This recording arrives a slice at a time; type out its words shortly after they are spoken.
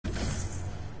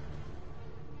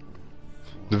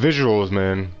The visuals,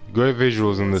 man. Great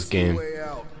visuals in this game. Way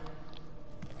out.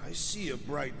 I see a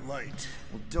bright light.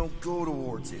 Well, don't go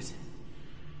towards it.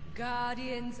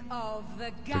 Guardians of the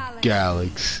The Galaxy.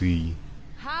 galaxy.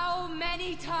 How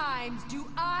many times do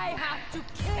I have to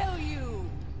kill you?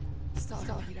 Stop,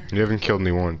 Peter. You haven't killed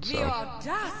me once, The so.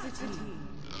 audacity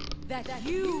that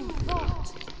you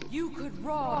thought you could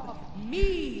rob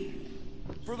me.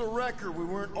 For the record, we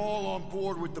weren't all on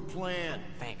board with the plan.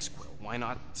 Thanks, Quill. Why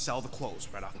not sell the clothes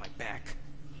right off my back?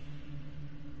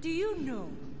 Do you know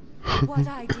what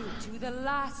I did to the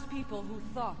last people who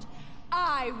thought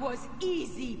I was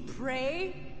easy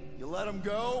prey? You let him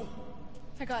go?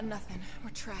 I got nothing. We're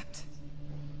trapped.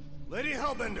 Lady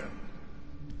Hellbender,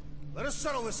 let us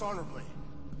settle this honorably.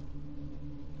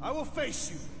 I will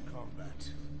face you in combat.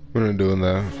 We're not doing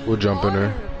that. We're jumping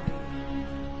her.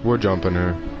 We're jumping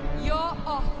her. Your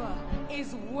offer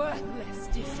is worthless,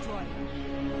 Destroyer.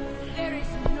 There is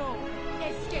no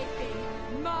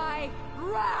escaping my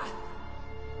wrath.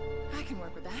 I can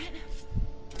work with that.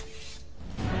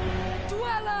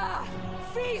 Dweller,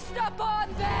 feast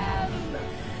upon them.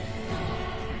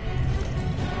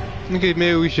 Okay,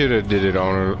 maybe we should have did it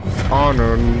honorably.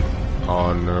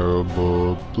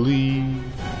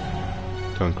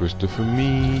 Done Christopher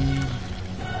me.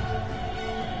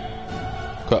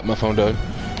 Cut my phone down.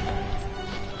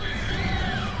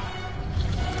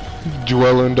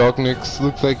 Dweller in Darkness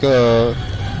looks like I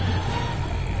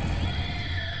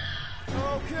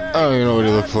don't even know what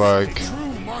he looks like.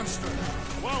 True monster.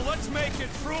 Well, let's make it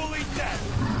truly dead.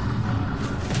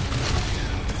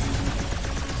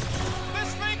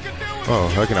 This thing can do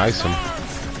Oh, I can ice him.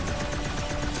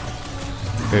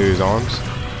 Maybe his arms.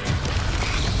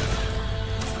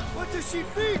 What does she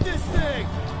feed this thing?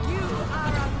 You are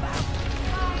about to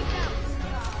find out,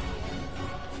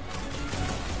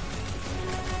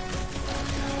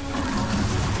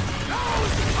 Now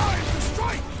is the time to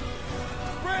strike!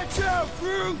 Branch out,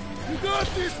 crew! You got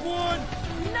this one!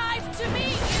 Nice to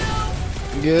meet you.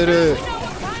 Get it. We know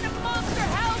what kind of monster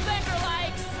Hellbender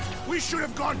likes. We should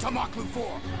have gone to Maklu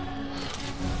 4.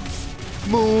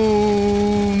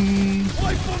 Boom.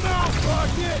 Wipe them out,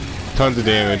 Rocket! Tons of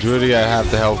damage. Really, I have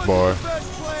the health bar.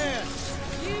 Best plan.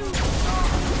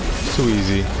 So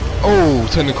easy. Oh,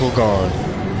 tentacle gone.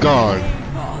 Gone.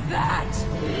 For that.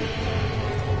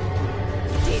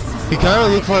 He kind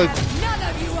of looks like. None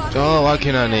of you are Oh, why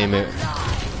can't I name it?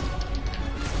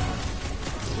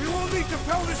 We will need to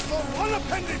fell this for one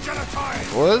appendage at a time!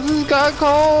 What is this guy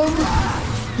called?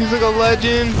 He's like a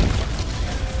legend.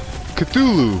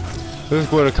 Cthulhu. This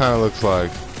is what it kind of looks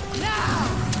like. now.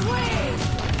 Swing.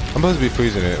 I'm supposed to be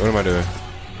freezing it. What am I doing?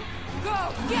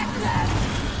 Go get them.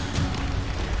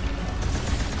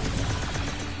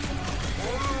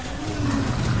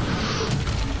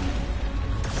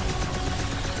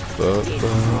 Destroy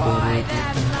them live.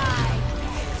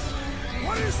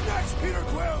 What is next, Peter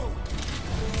Quill?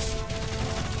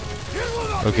 It will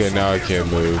not Okay, be now I so can't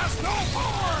easy when it move. has no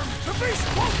arm. The beast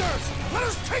wonders! Let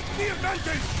us take the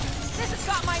advantage! This has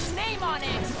got my name on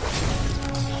it.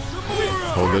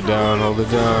 Hold it down, hold it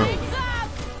down. Wings up.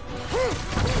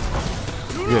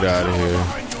 Get out of here.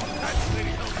 Behind your pets, Lady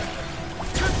Hellbender.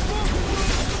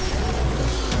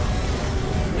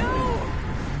 No,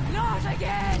 not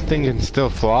again. Thing can still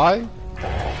fly?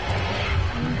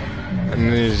 And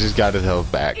then he's just got his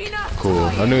health back. Cool.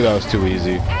 I knew that was too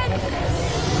easy. End this.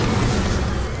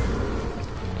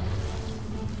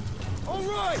 All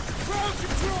right, ground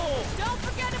control! Don't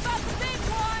forget about the big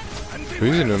one. And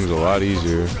Freezing them is a lot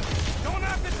easier. don't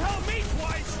have to tell me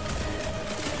twice!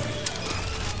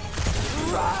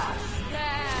 Crush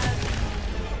them.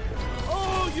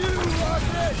 Oh, you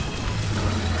Rocket!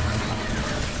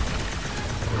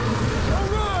 All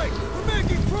right, we're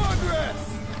making progress!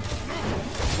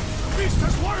 The beast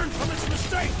has learned from its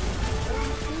mistake!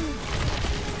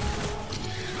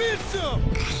 Midsum!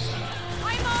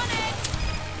 I'm on it.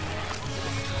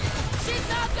 She's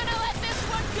not gonna let this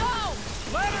one go.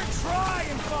 Let her try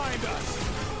and find us!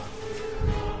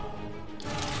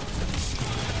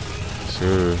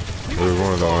 Sure. There's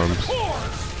one of the arms.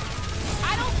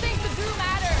 I don't think the goo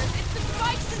matters. It's the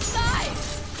spikes inside.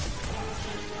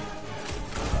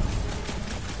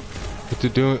 What they're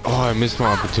doing? Oh, I missed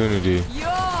my opportunity.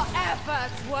 Your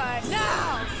efforts were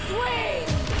now sweet.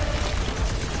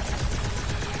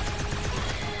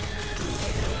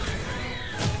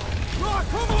 Oh,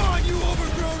 come on, you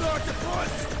overgrown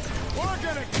octopus! We're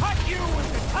gonna cut you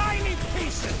into tiny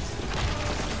pieces!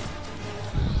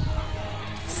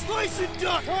 Slice and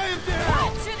duck, I am down!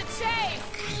 Cut to the chase.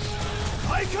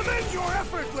 I commend your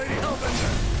effort, Lady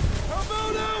Hellbender! How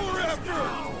about our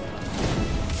effort?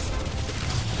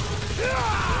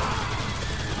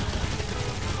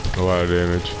 A lot of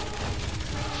damage.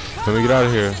 Let me get out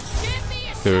of here.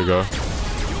 There we go.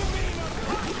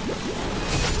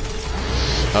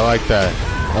 I like that.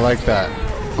 I like that.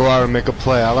 Go out and make a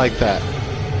play. I like that.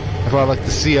 That's what I like to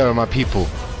see out of my people.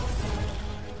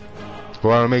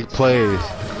 Go out and make plays.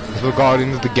 That's what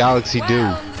Guardians of the Galaxy do.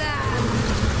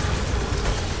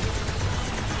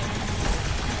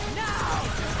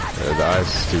 Yeah, the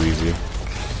ice is too easy.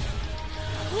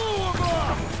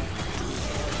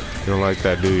 You don't like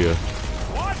that, do you?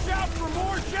 Watch out for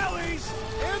more jellies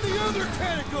and the other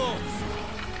tentacles.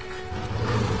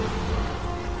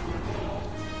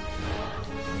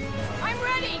 I'm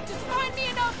ready. Just find me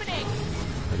an opening.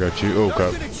 I got you. Oh, Not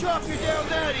crap. gonna chop you down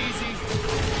that easy.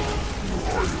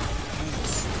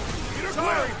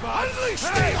 Sorry, Bob. Unleash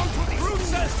hey, Groot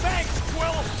says thanks,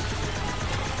 Quill.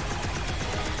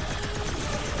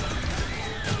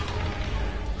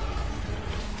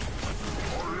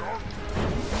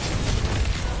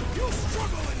 You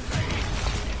struggle in vain.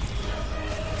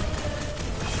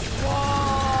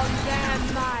 Warm them,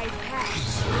 my pet.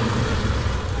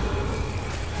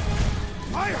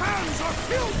 My hands are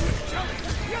filled with jelly,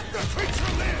 yet the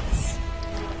creature lives.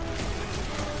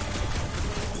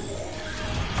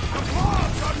 The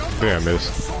claws are no Yeah, I match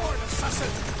missed. for the sword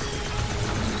assassin.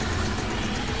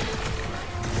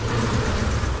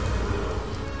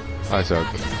 I suck.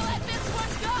 Not gonna let this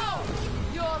one go.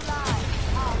 You're alive.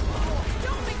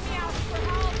 Don't pick me out for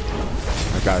help.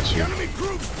 I got you. Enemy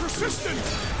groups persistent.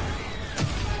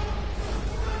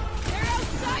 Their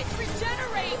outsides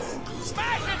regenerate.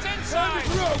 Smash its inside!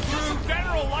 Grow, Just some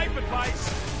general life advice.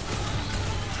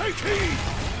 Take heed.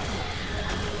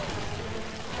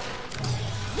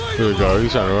 Here we go.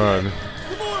 He's trying to run.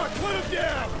 Come on, put him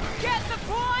down. Get the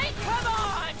point? Come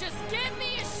on. Just give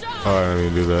me a shot. Oh, I didn't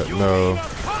even do that. No.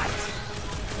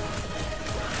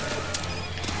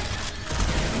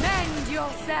 Mend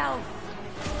yourself.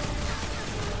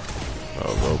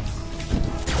 Oh, well.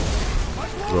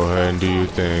 Go ahead and do your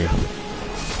thing.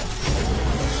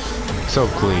 So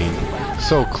clean.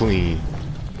 So clean.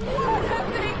 What have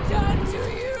they done to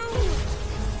you?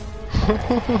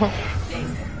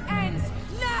 This ends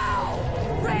now.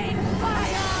 Rain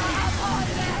fire upon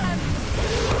them.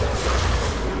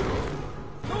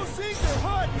 Those things are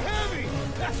hot and heavy.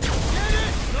 Get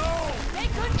it? No. They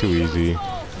could Too be easy. useful.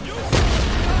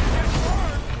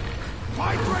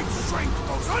 My great strength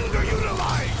goes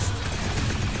underutilized.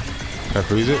 Can I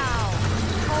freeze it? Now,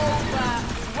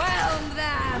 overwhelm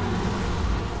them.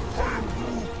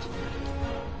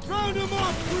 Round him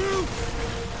up, Groot.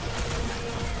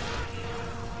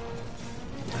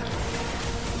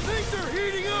 Things are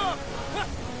heating up.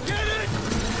 Get it?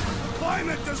 The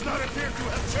climate does not appear to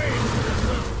have changed.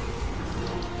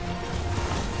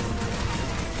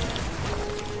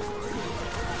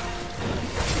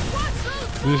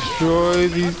 Destroy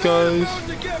these guys. About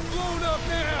to get blown up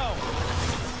now.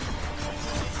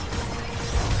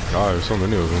 Oh, there's so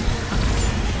many of them.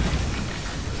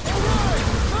 All right,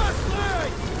 last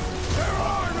leg. There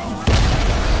are no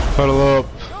Huddle up.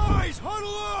 guys.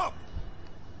 Huddle up.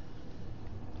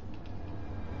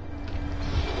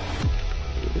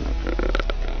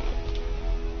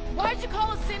 Why'd you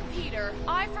call us in, Peter?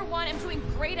 I, for one, am doing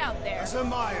great out there. As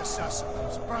am I, Assassin.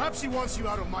 So perhaps he wants you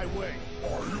out of my way.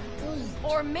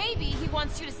 Or maybe he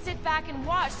wants you to sit back and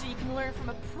watch so you can learn from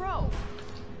a pro.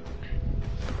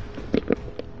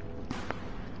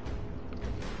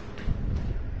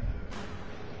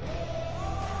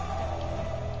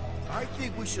 I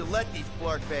think we should let these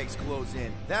Blark bags close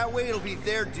in. That way it'll be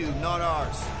their dude, not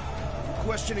ours. You're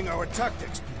questioning our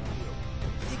tactics,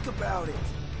 Think about it.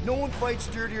 No one fights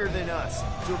sturdier than us.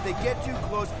 So if they get too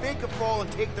close, fake a fall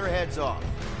and take their heads off.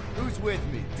 Who's with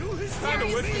me? Do his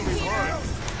Seriously, Peter?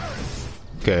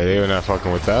 Okay, they were not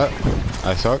fucking with that.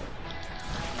 I suck.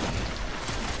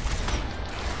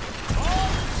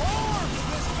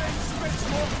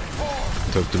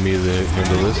 It's up to me to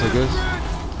handle this, I guess.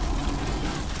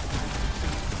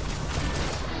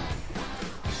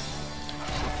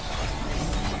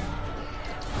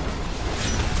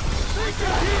 Things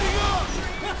are heating up.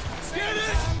 Get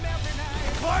it?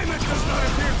 The climate does not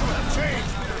appear to have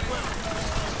changed.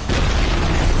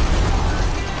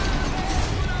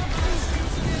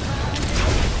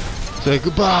 Say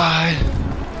goodbye.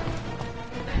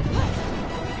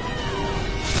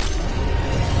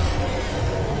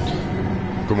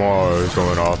 Gamora is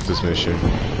going off this mission.